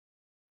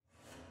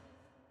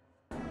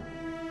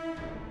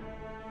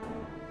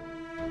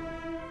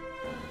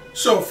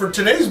So for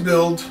today's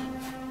build,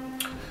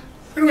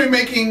 we're going to be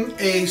making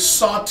a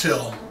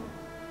sawtill.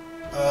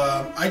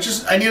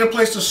 I need a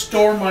place to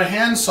store my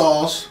hand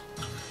saws,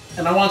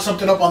 and I want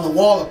something up on the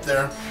wall up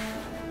there.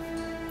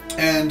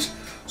 And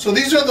so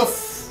these are the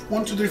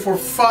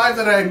 5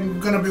 that I'm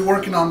going to be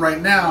working on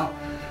right now.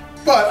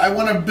 But I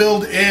want to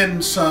build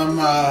in some,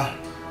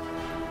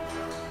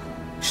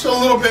 just a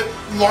little bit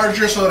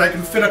larger so that I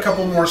can fit a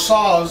couple more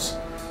saws.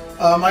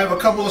 I have a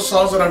couple of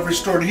saws that I've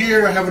restored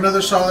here. I have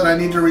another saw that I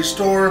need to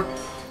restore,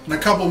 and a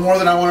couple more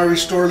that I want to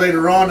restore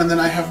later on. And then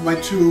I have my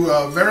 2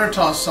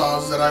 Veritas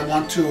saws that I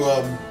want to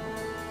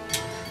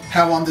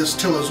have on this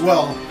till as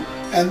well.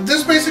 And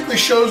this basically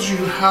shows you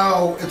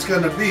how it's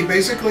going to be.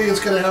 Basically, it's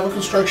going to have a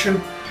construction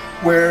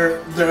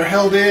where they're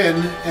held in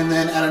and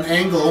then at an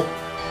angle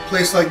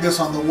placed like this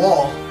on the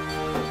wall.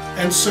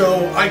 And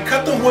so I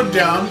cut the wood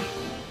down.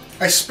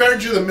 I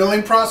spared you the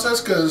milling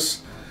process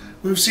because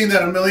we've seen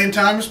that a million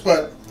times,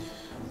 but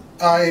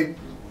I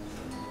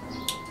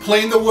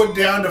planed the wood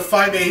down to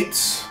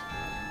 5/8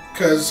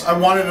 because I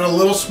wanted it a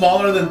little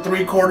smaller than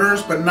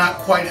 3/4, but not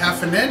quite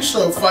half an inch,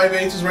 so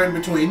 5/8 is right in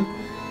between.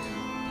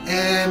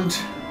 And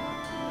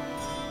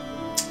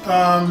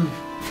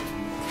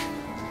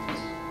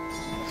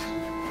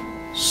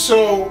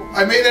so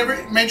I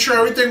made sure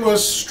everything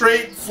was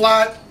straight,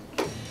 flat.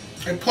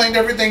 I planed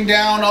everything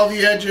down, all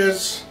the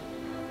edges.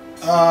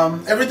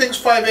 Everything's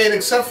 5/8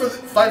 except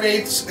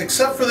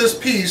for this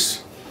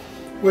piece,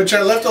 which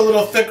I left a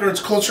little thicker. It's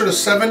closer to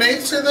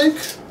 7/8, I think.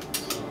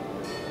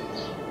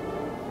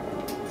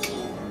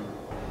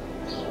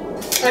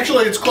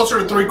 Actually, it's closer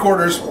to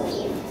 3/4.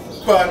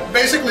 But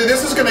basically,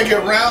 this is going to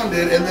get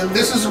rounded, and then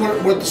this is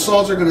what the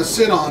saws are going to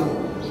sit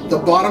on, the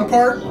bottom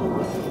part.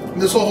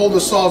 And this will hold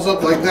the saws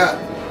up like that.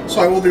 So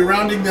I will be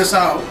rounding this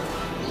out.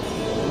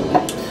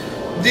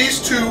 These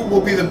 2 will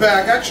be the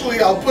back.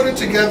 Actually, I'll put it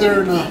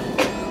together in a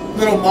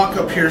little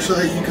mock-up here so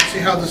that you can see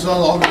how this is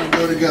all going to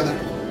go together.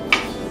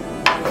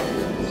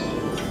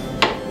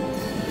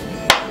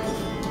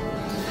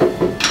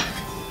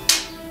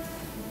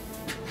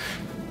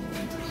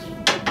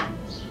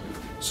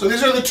 So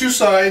these are the 2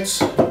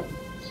 sides.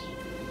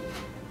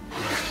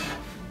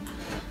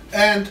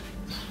 And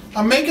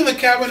I'm making the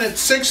cabinet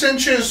 6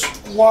 inches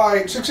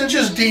wide, 6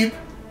 inches deep,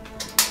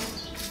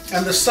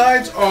 and the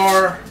sides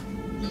are,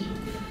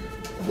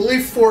 I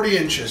believe, 40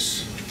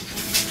 inches.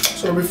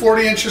 So it'll be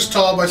 40 inches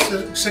tall by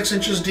 6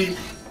 inches deep.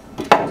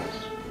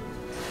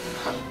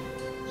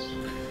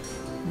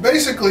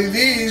 Basically,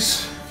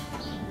 these,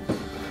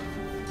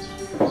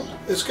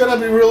 it's going to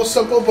be real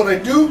simple, but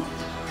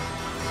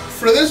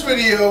for this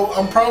video,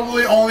 I'm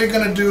probably only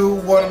going to do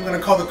what I'm going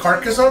to call the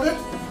carcass of it.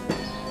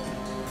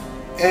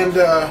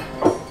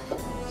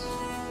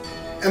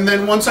 And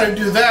then once I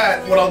do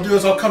that, what I'll do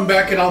is I'll come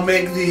back and I'll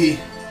make the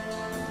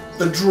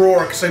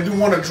drawer, because I do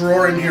want a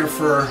drawer in here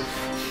for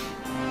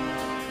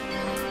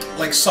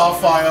like saw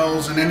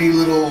files and any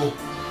little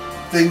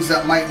things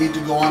that might need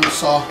to go on the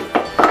saw.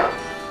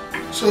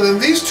 So then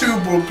these 2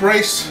 will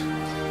brace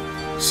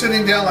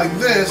sitting down like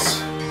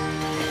this,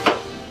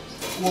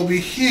 will be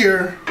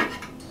here,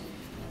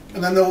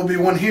 and then there will be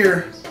one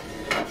here.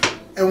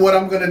 And what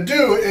I'm going to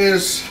do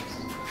is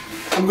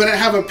I'm going to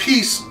have a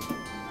piece,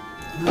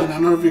 I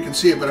don't know if you can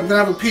see it, but I'm going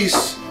to have a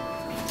piece,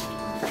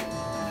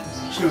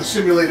 I'm just going to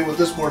simulate it with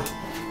this board.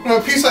 I'm going to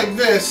have a piece like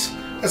this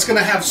that's going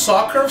to have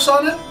saw curves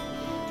on it,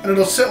 and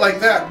it'll sit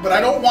like that. But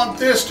I don't want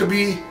this to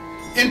be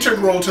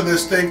integral to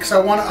this thing, because I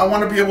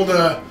want to be able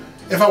to,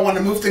 if I want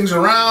to move things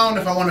around,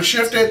 if I want to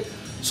shift it.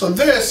 So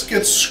this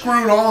gets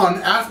screwed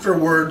on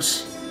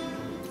afterwards,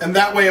 and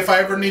that way if I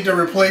ever need to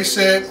replace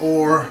it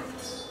or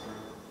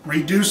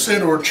reduce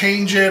it or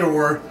change it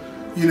or,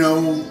 you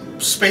know,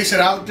 space it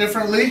out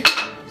differently,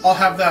 I'll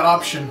have that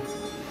option.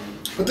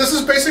 But this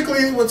is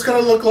basically what it's going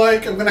to look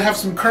like. I'm going to have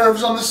some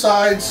curves on the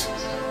sides,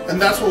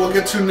 and that's what we'll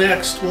get to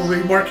next. We'll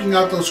be marking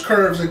out those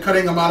curves and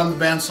cutting them out on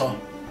the bandsaw.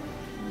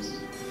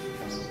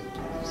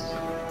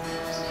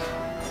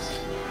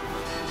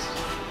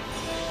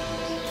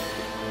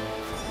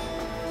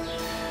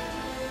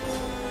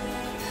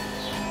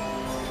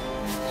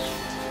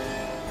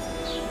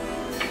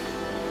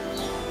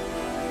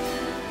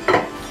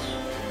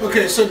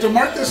 Okay, so to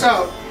mark this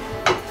out,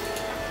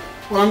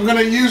 what I'm going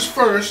to use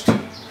first,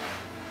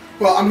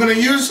 well, I'm going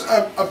to use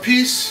a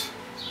piece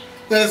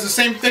that is the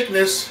same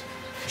thickness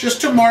just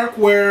to mark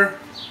where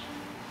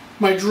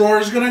my drawer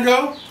is going to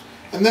go,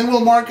 and then we'll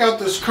mark out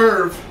this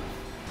curve,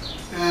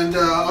 and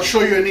I'll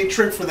show you a neat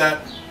trick for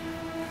that.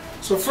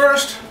 So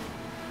first,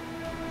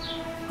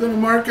 I'm going to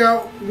mark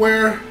out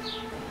where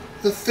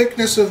the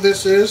thickness of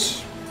this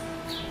is,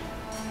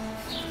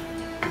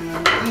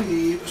 and I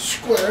need a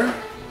square.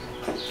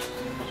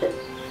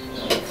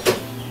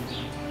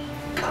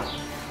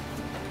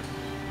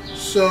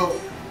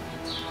 So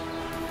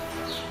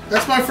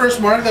that's my first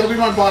mark. That'll be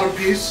my bottom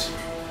piece.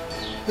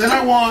 Then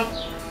I want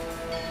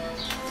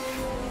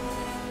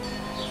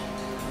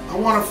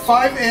a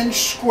 5-inch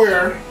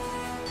square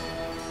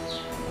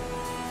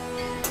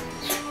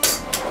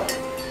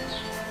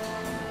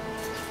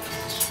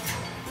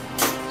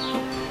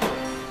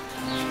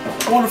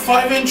I want a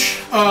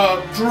 5-inch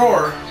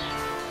drawer.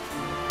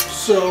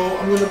 So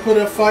I'm going to put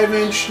a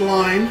 5-inch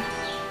line.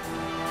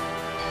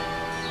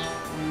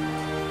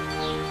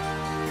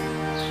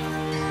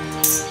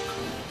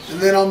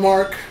 And then I'll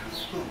mark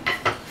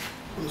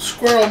with a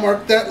square, I'll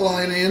mark that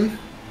line in.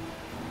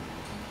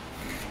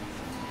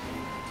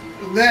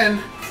 And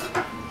then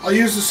I'll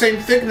use the same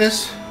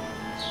thickness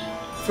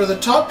for the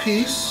top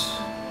piece.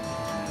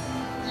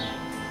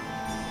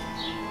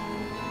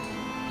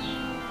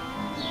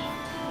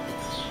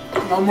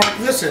 And I'll mark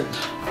this in.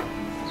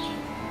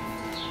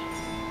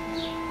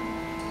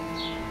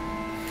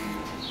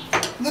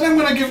 And then I'm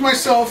going to give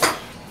myself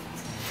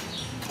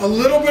a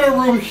little bit of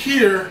room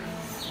here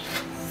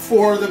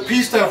for the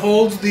piece that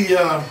holds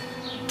the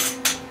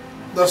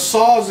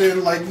saws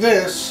in, like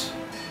this.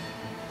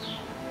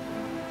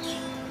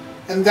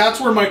 And that's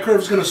where my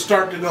curve's going to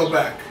start to go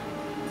back.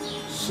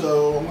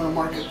 So I'm going to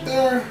mark it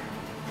there.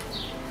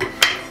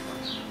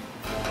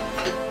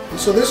 And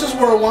so this is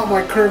where I want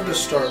my curve to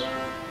start.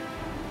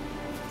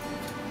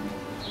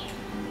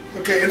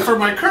 Okay, and for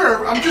my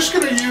curve, I'm just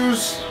going to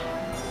use,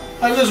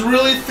 I have this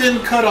really thin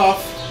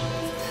cutoff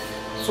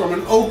from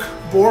an oak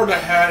board I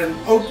had, and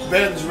oak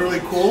bed's really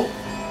cool.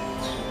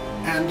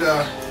 And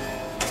I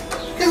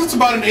guess it's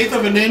about 1/8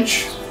 of an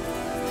inch.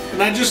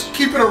 And I just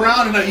keep it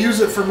around and I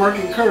use it for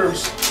marking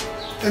curves.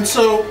 And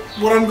so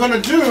what I'm going to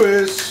do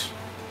is,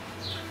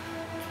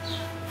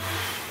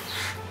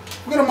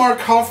 I'm going to mark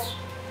how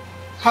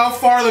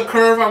far the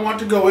curve I want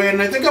to go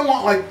in. I think I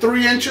want like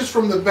 3 inches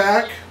from the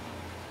back.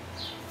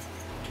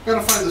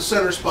 Gotta find the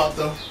center spot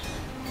though.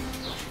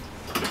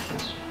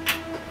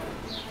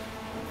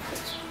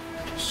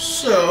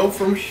 So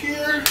from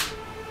here,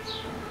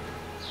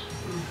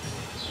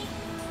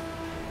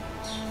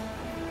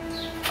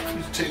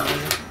 let's take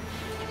that.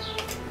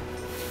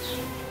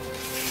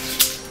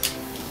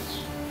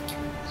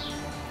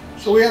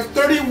 So we have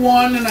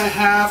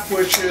 31.5,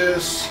 which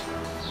is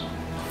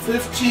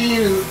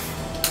 15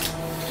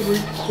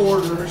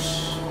 3/4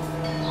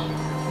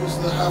 is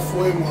the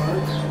halfway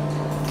mark.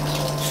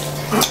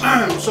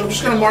 So I'm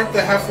just going to mark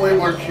the halfway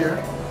mark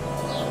here.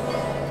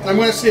 I'm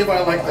going to see if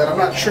I like that. I'm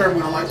not sure I'm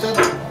going to like that,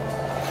 but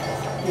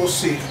we'll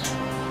see.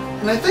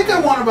 And I think I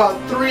want about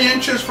 3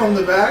 inches from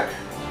the back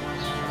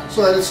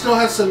so that it still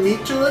has some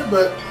meat to it,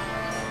 but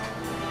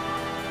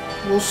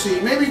we'll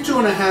see. Maybe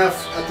 2.5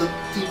 at the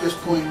deepest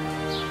point.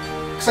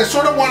 Because I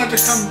sort of want it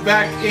to come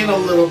back in a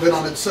little bit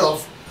on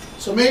itself.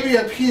 So maybe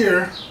up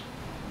here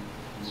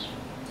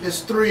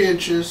is 3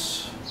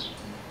 inches.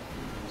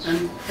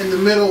 And in the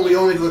middle we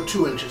only go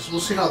 2 inches.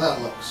 We'll see how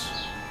that looks.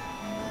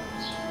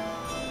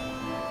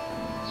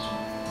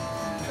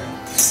 Okay.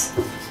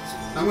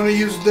 I'm going to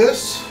use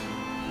this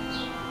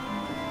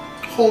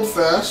hold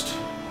fast.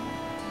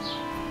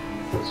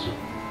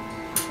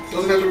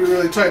 Doesn't have to be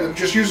really tight. I'm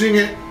just using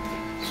it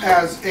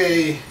as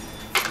a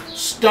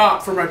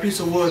stop for my piece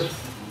of wood.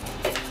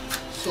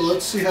 So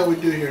let's see how we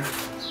do here.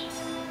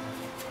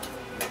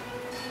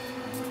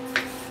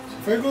 So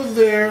if I go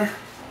there,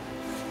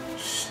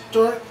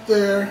 start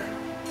there.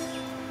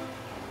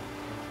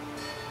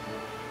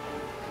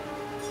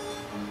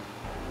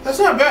 That's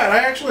not bad. I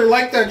actually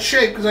like that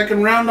shape because I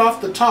can round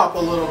off the top a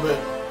little bit.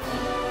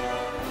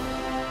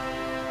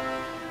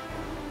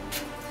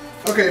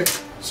 Okay,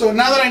 so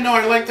now that I know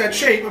I like that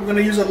shape, I'm going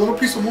to use a little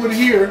piece of wood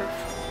here.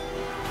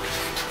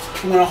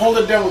 I'm going to hold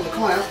it down with the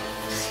clamp.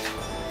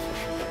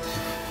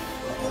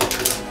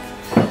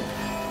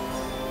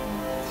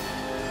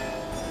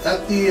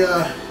 At the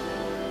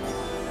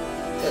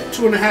that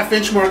 2.5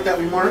 inch mark that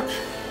we marked.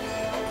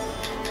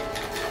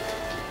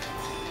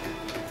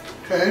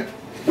 Okay.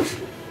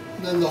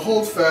 And then the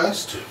hold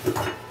fast,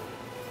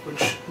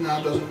 which now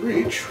doesn't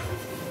reach.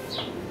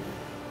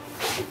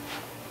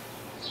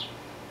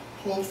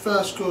 Hold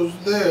fast goes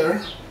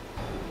there.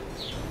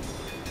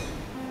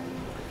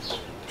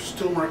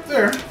 Still marked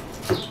there.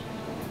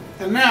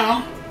 And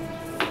now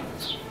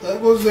that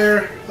goes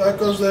there, that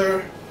goes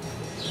there,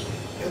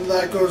 and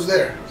that goes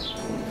there.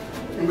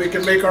 And we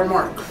can make our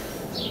mark.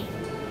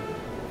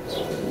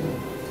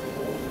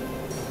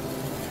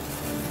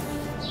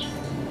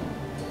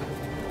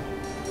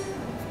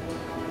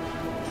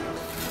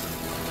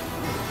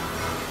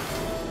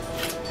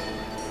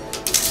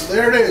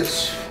 There it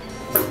is.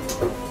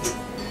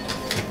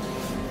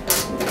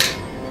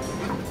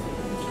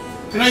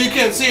 I know you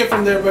can't see it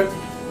from there, but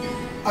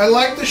I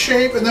like the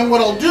shape, and then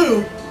what I'll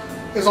do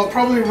is I'll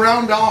probably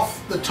round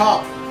off the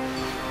top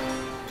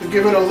to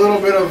give it a little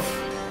bit of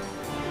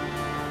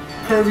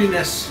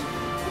curviness.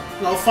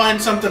 And I'll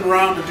find something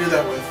round to do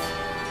that with.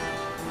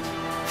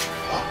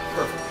 Ah,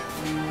 perfect.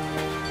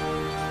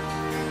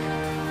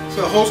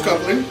 So hose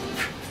coupling.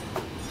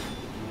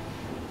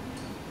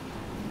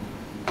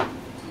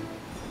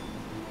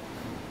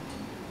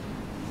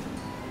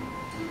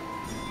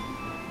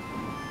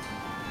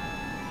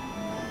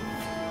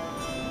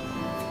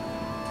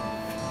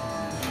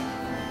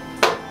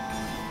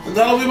 And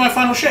that'll be my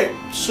final shape.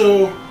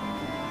 So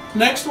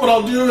next what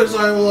I'll do is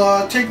I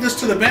will take this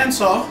to the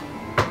bandsaw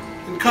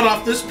and cut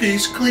off this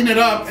piece, clean it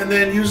up, and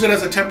then use it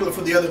as a template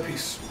for the other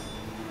piece.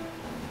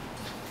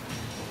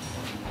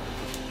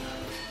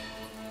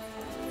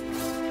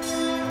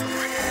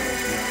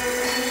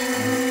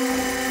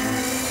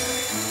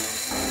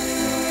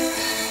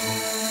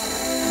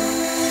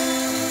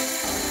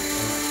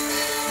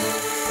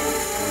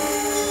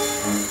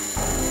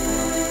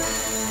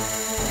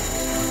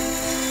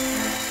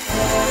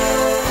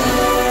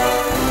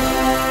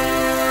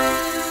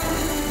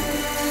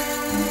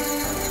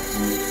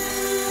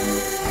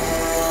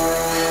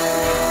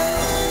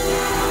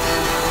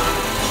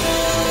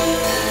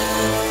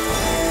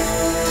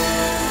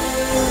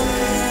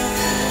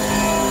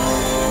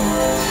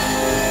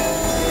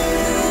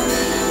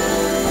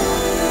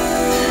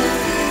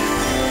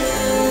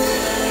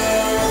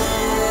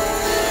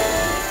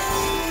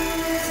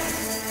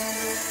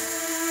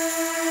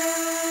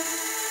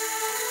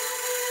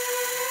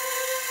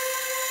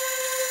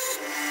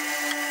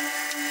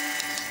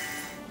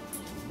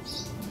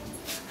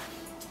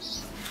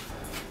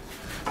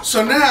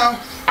 So now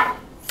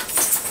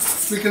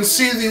we can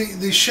see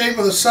the shape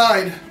of the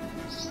side.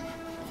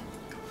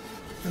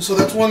 And so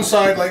that's one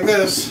side like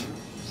this.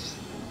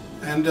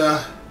 And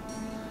the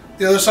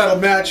other side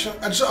will match.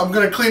 I'm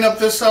going to clean up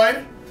this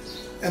side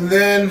and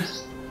then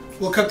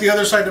we'll cut the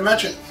other side to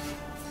match it.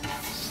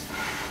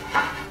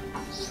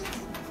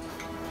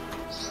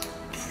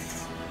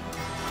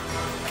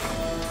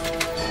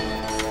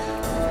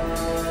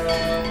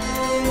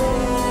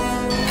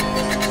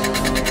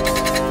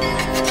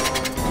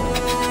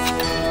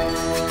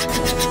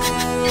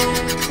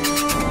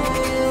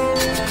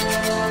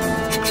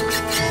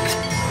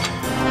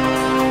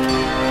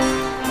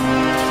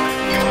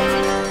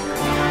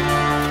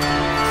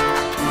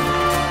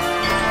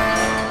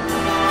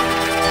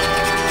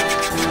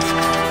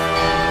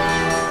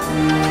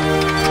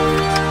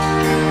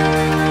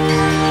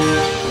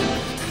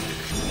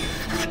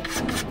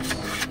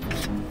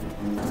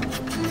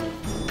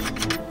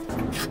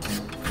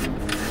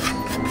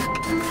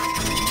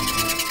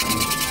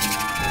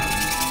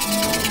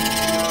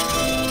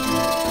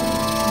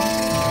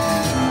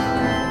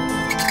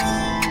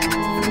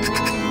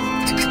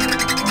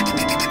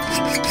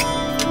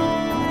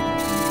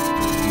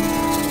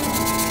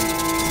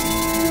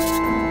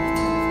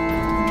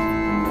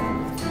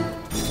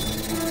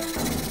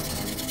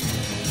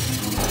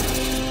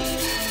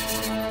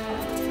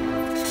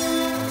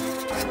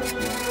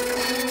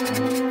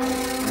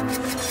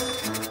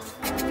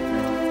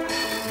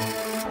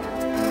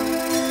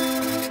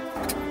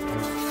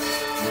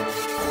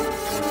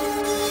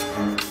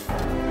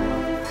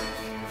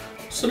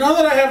 So now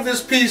that I have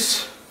this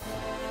piece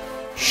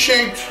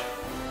shaped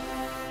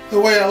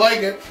the way I like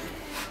it,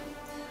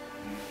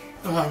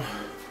 I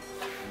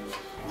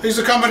use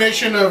a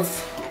combination of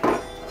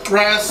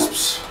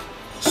rasps,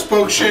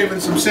 spoke shave,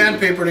 and some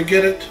sandpaper to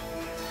get it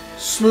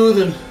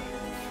smooth and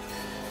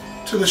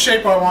to the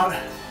shape I want.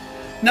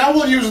 Now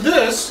we'll use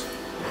this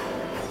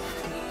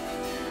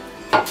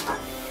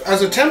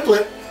as a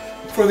template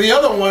for the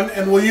other one,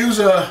 and we'll use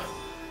the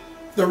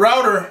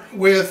router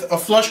with a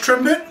flush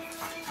trim bit.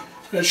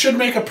 It should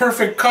make a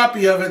perfect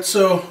copy of it,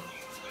 so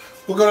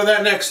we'll go to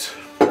that next.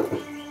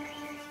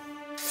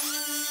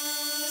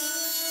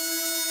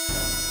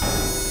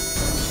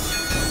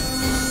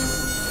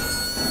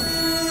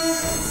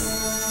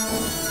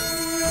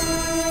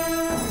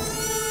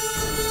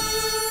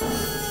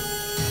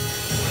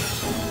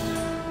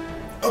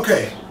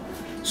 Okay,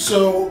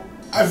 so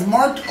I've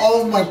marked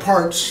all of my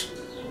parts.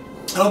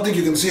 I don't think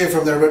you can see it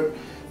from there, but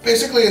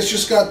basically it's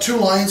just got two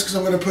lines because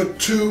I'm going to put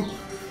two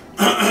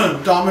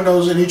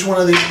dominoes in each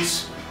one of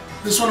these.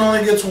 This one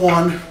only gets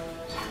one.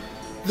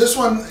 This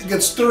one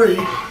gets three.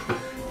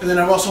 And then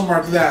I've also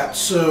marked that.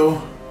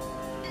 So,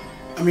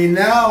 I mean,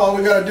 now all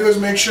we got to do is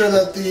make sure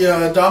that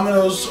the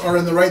dominoes are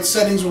in the right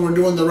settings when we're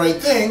doing the right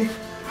thing.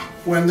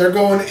 When they're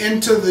going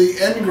into the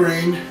end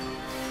grain,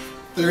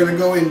 they're going to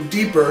go in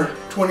deeper,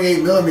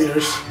 28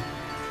 millimeters.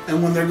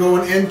 And when they're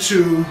going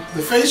into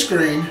the face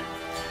grain,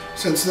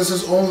 since this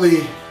is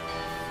only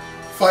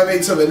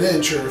 5/8 of an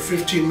inch or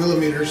 15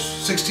 millimeters,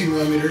 16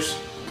 millimeters,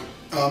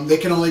 they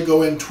can only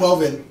go in 12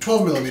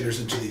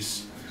 millimeters into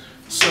these.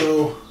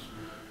 So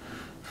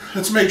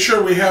let's make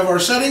sure we have our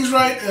settings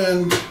right,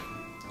 and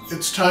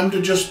it's time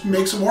to just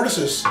make some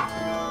mortises.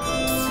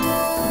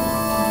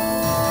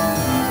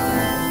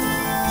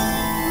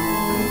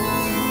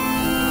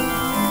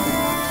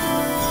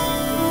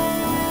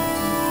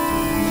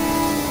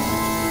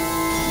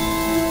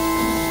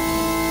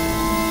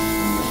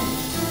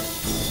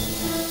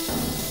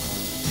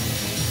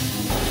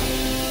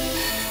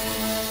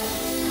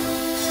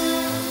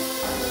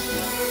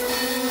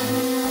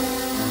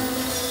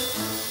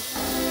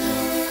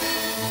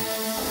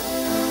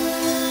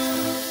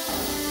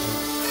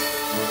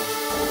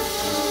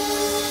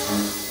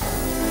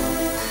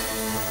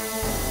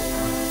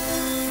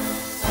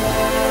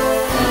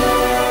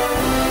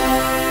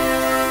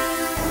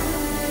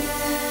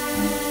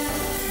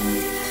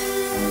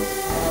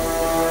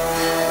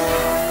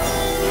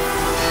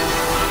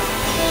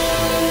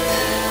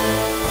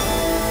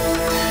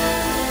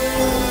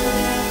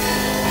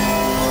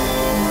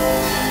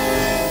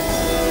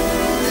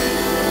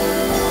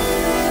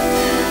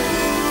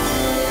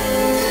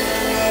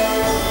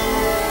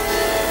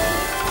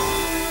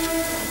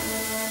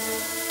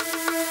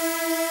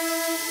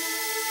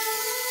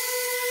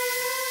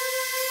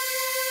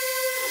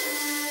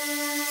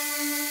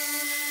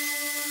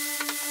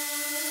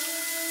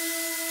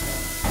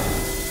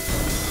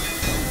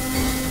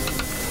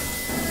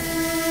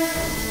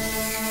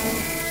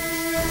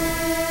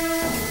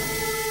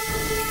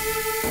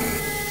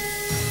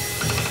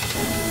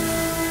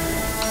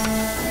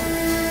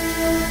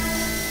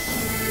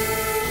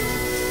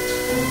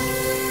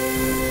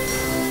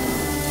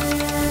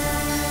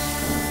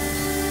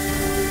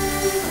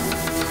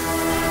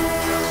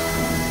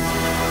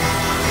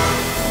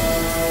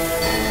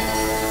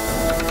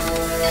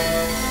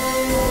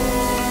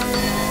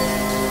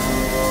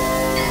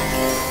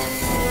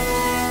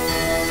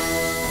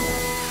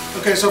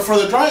 Okay, so for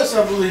the dry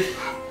assembly,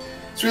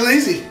 it's really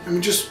easy. I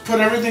mean, just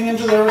put everything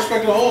into their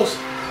respective holes.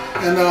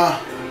 And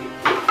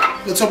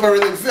let's hope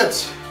everything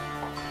fits,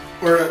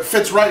 or it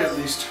fits right at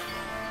least.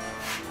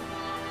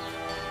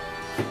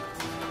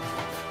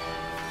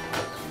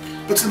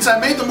 But since I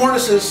made the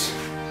mortises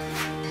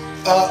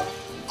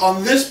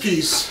on this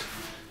piece,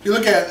 you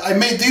look at, I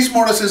made these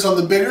mortises on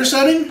the bigger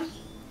setting,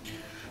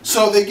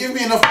 so they give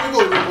me enough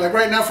wiggle room. Like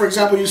right now, for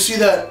example, you see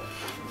that,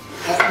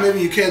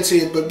 maybe you can't see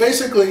it, but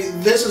basically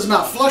this is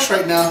not flush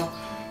right now,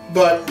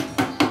 but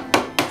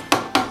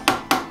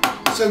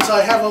since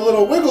I have a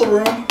little wiggle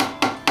room,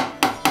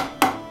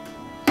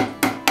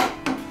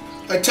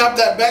 I tap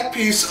that back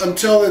piece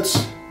until it's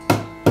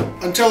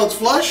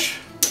flush,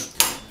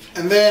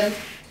 and then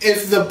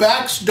if the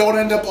backs don't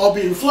end up all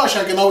being flush,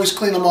 I can always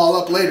clean them all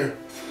up later.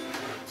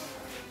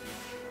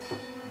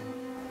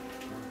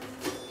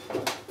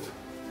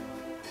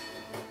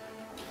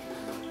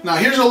 Now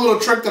here's a little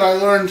trick that I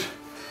learned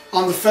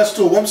on the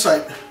Festool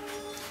website.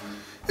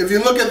 If you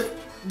look at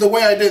the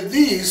way I did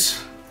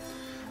these,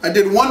 I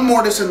did one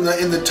mortise in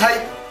the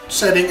tight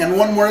setting and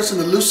one mortise in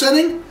the loose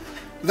setting.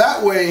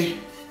 That way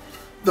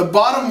the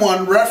bottom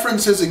one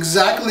references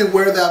exactly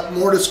where that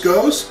mortise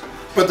goes,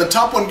 but the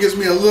top one gives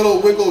me a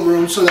little wiggle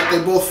room so that they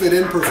both fit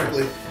in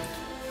perfectly.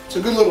 It's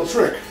a good little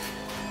trick.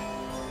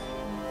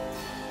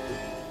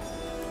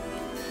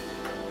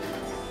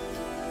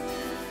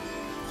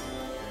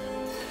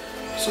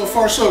 So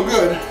far so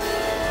good.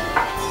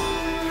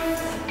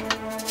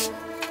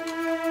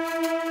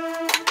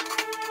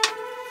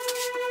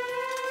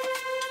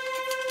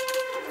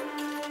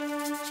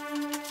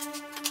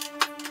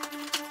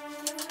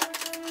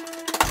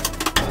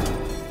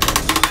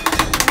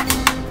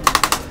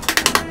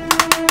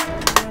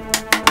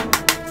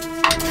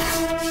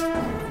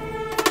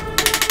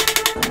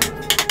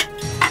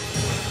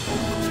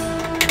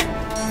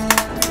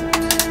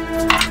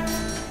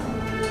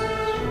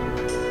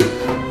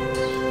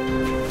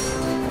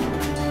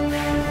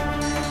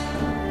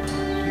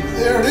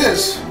 There it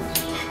is.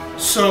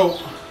 So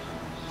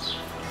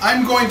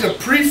I'm going to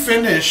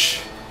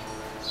pre-finish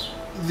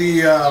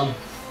the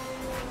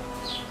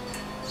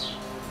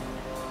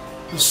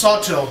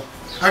sawtill.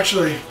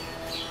 Actually,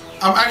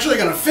 I'm actually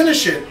going to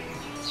finish it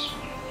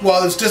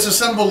while it's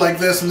disassembled like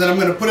this, and then I'm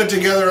going to put it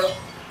together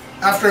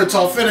after it's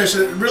all finished.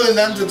 It really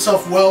lends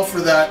itself well for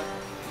that.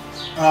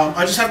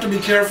 I just have to be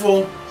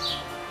careful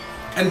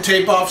and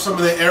tape off some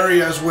of the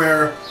areas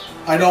where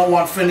I don't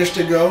want finish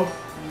to go.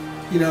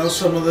 You know,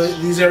 some of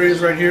these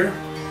areas right here,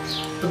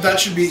 but that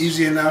should be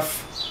easy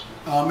enough,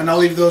 and I'll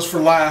leave those for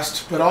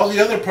last. But all the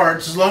other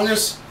parts, as long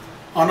as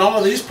on all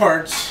of these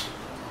parts,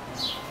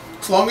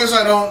 as long as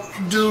I don't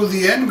do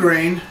the end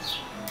grain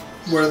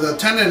where the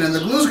tenon and the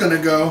glue is going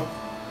to go,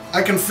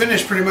 I can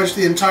finish pretty much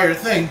the entire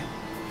thing.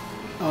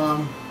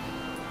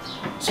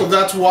 So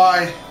that's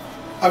why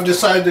I've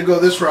decided to go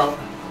this route.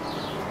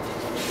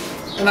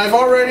 And I've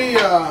already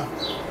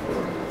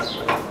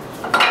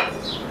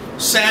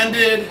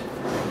sanded,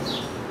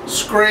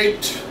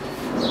 scraped,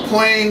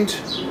 planed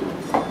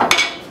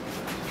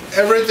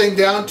everything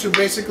down to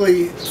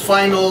basically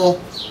final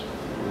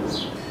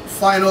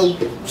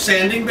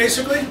sanding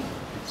basically.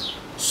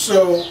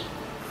 So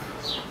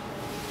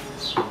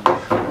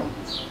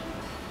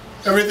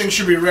everything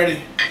should be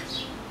ready.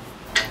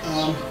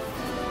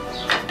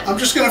 I'm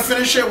just going to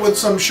finish it with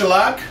some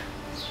shellac,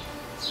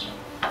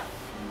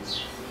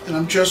 and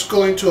I'm just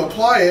going to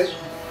apply it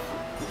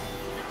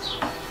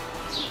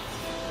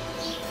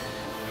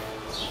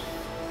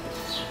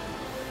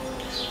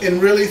in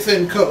really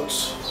thin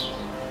coats.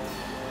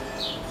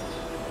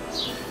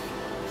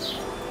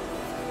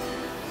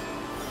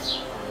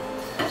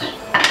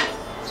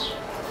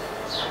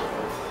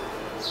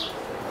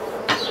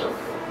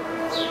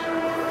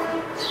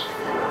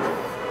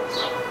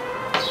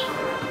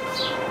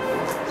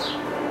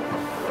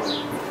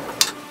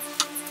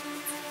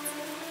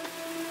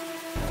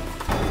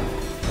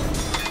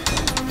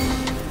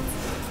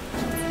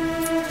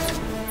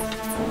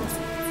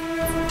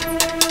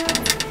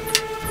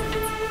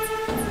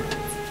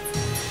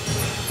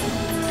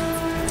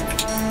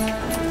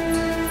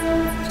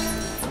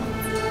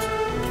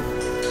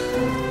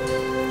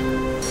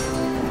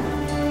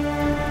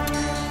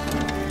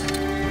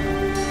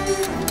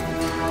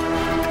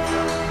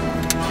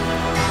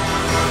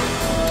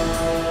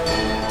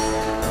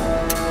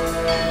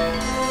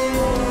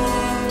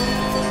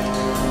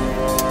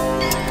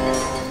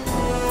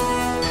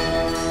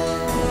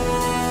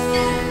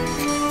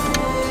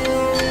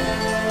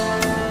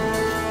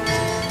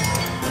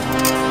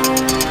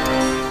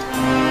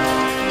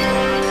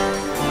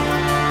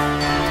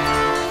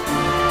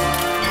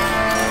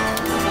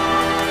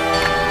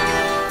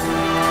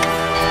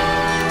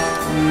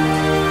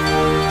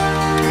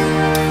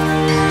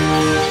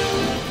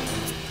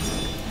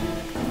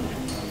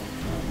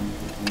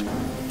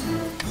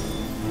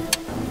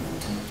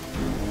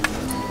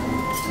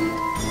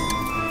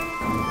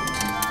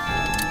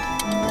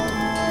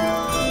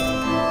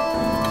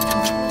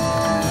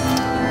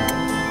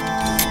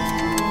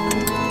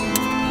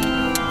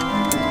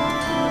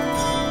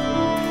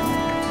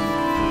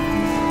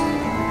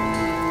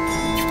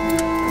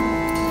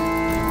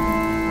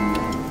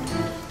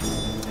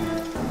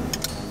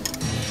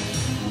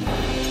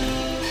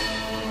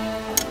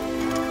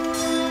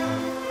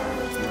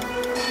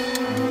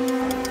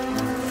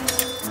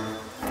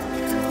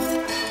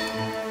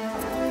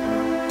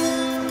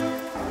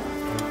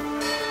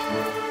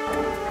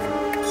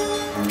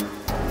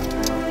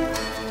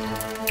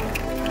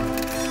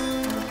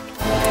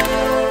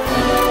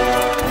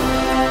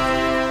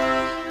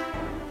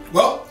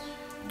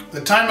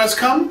 time has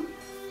come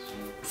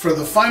for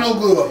the final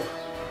glue up.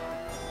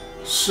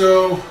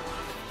 So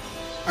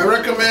I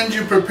recommend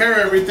you prepare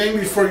everything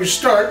before you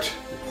start.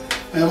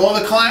 I have all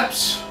the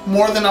clamps,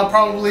 more than I'll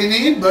probably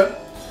need,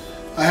 but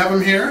I have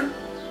them here.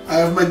 I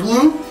have my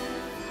glue,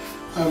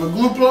 I have a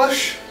glue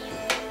brush,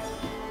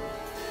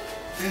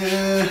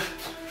 and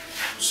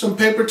some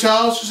paper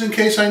towels just in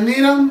case I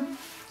need them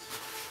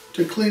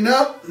to clean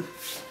up.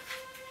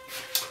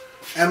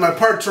 And my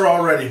parts are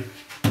all ready.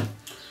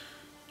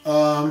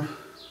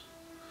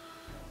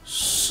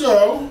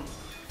 So,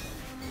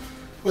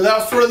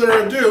 without further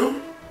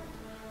ado,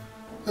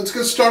 let's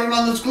get started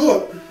on this glue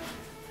up.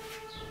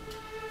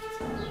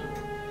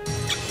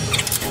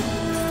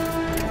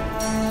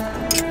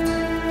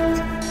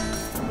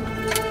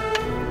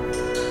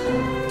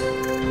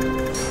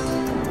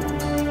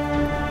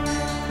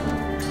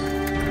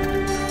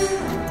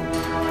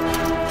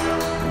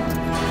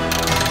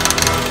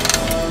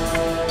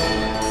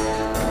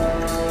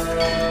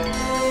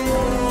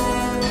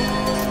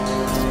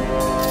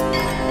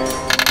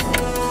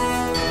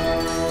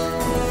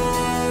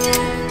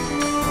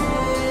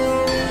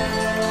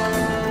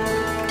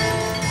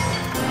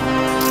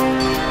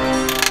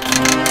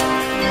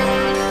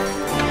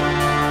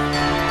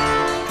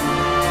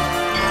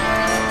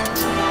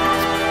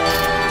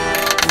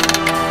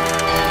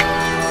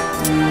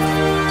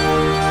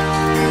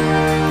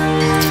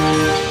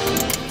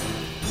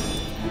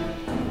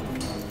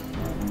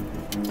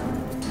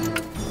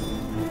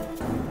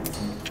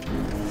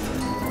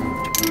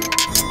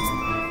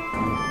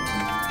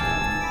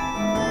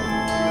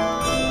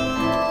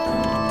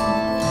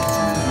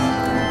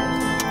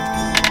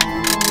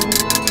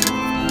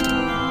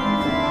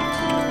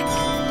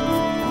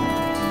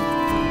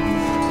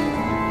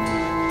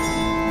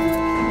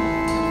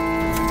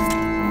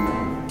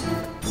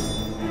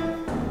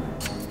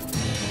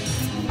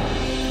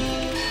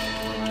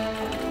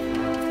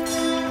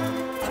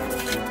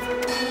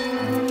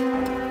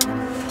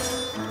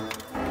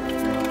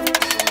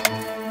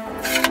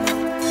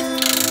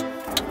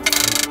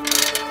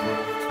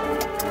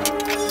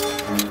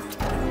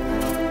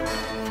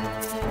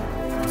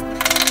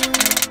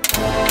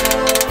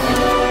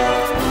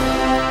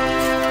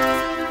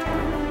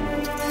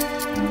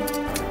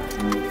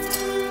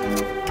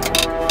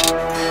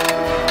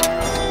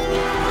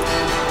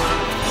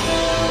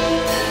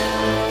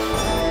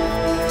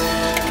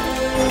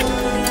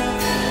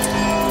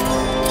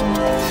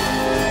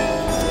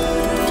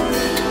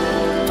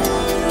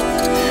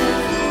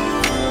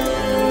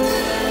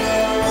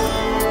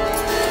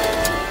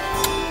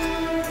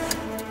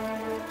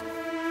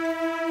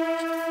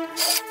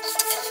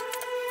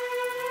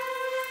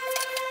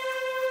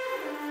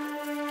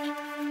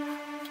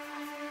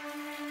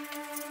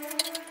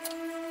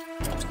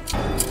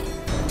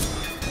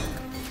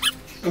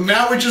 And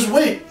now we just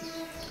wait.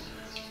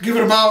 Give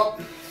it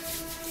about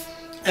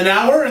an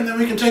hour and then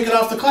we can take it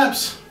off the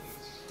clamps.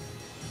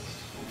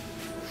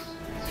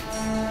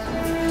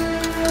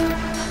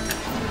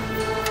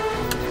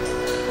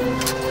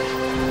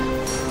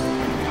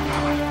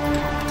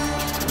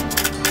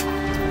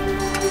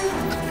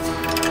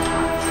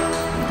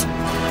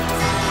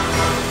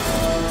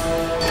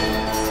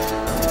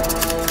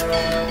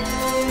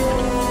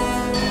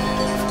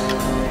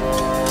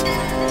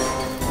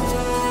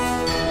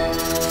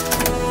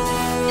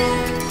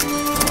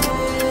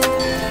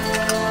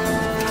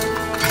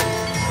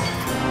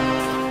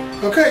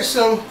 Okay,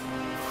 so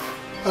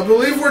I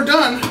believe we're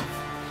done.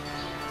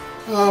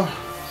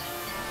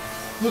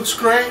 Looks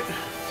great,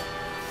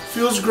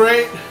 feels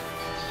great.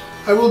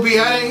 I will be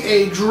adding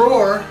a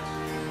drawer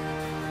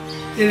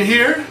in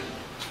here,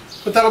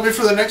 but that'll be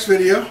for the next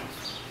video.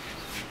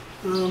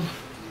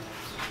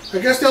 I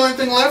guess the only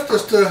thing left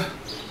is to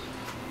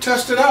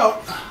test it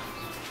out.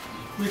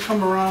 Let me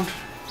come around.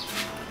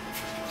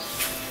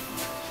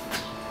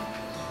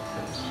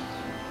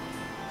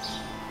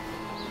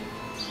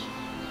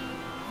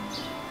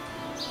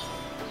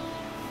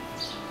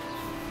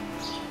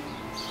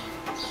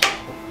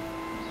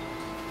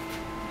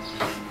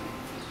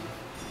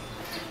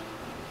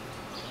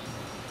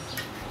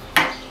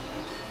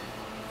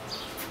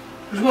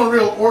 There's no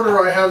real order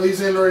I have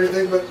these in or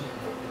anything, but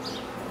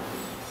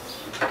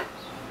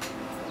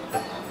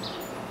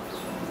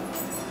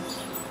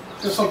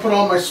guess I'll put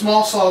all my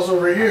small saws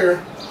over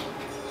here.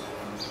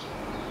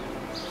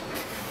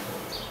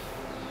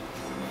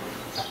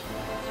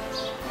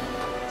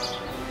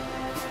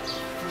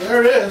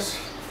 There it is.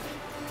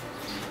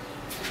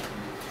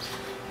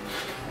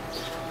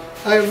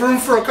 I have room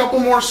for a couple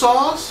more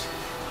saws,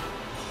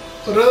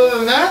 but other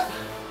than that,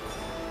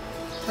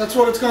 that's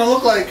what it's going to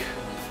look like.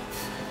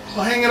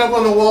 I'll hang it up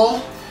on the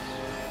wall.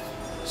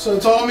 So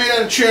it's all made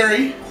out of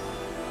cherry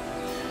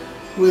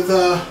with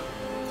a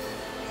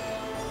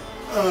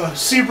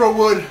zebra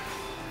wood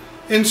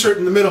insert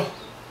in the middle.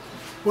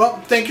 Well,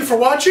 thank you for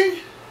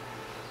watching.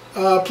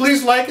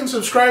 Please like and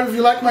subscribe if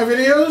you like my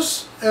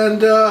videos,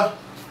 and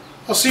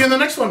I'll see you in the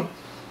next one.